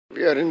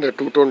We are in the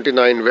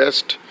 229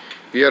 West.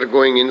 We are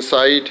going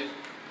inside.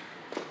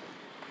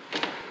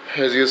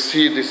 As you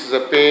see, this is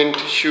a paint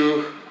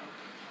issue.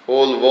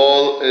 Whole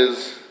wall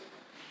is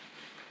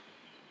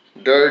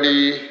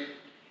dirty,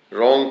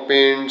 wrong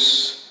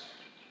paints,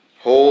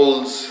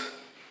 holes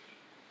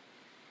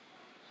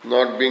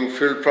not being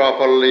filled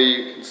properly.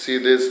 You can see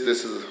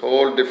this is a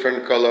whole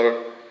different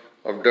color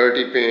of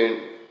dirty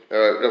paint,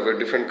 of a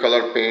different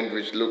color paint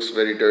which looks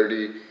very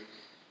dirty.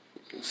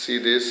 You can see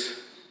this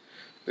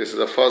is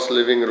the first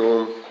living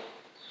room,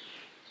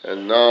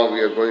 and now we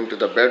are going to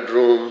the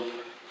bedroom.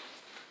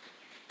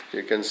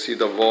 You can see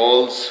the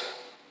walls.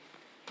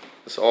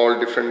 It's all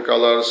different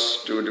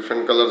colors, two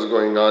different colors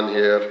going on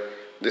here.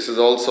 This is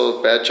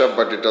also patch up,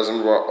 but it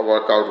doesn't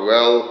work out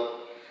well.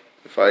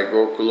 If I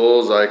go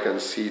close, I can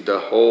see the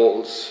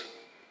holes,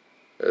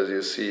 as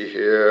you see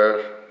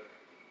here,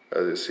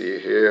 as you see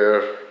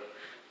here.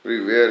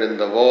 Everywhere in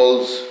the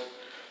walls,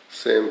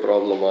 same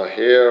problem are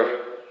here.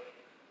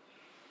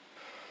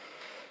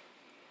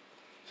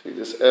 See,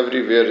 this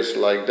everywhere is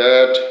like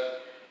that.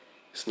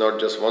 It's not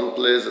just one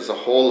place, it's a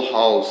whole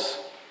house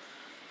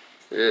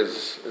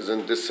is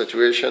in this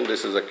situation.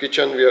 This is a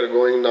kitchen we are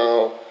going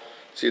now.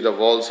 See, the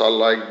walls are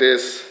like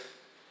this.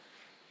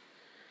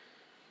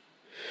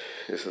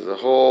 This is the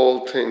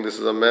whole thing. This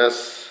is a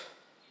mess.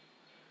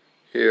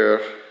 Here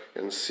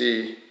you can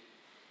see,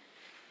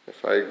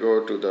 if I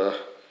go to the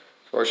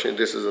washing,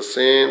 this is the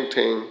same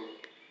thing.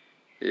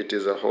 It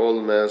is a whole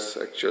mess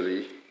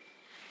actually.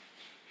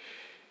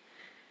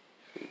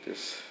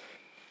 This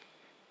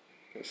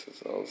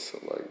is also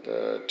like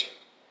that.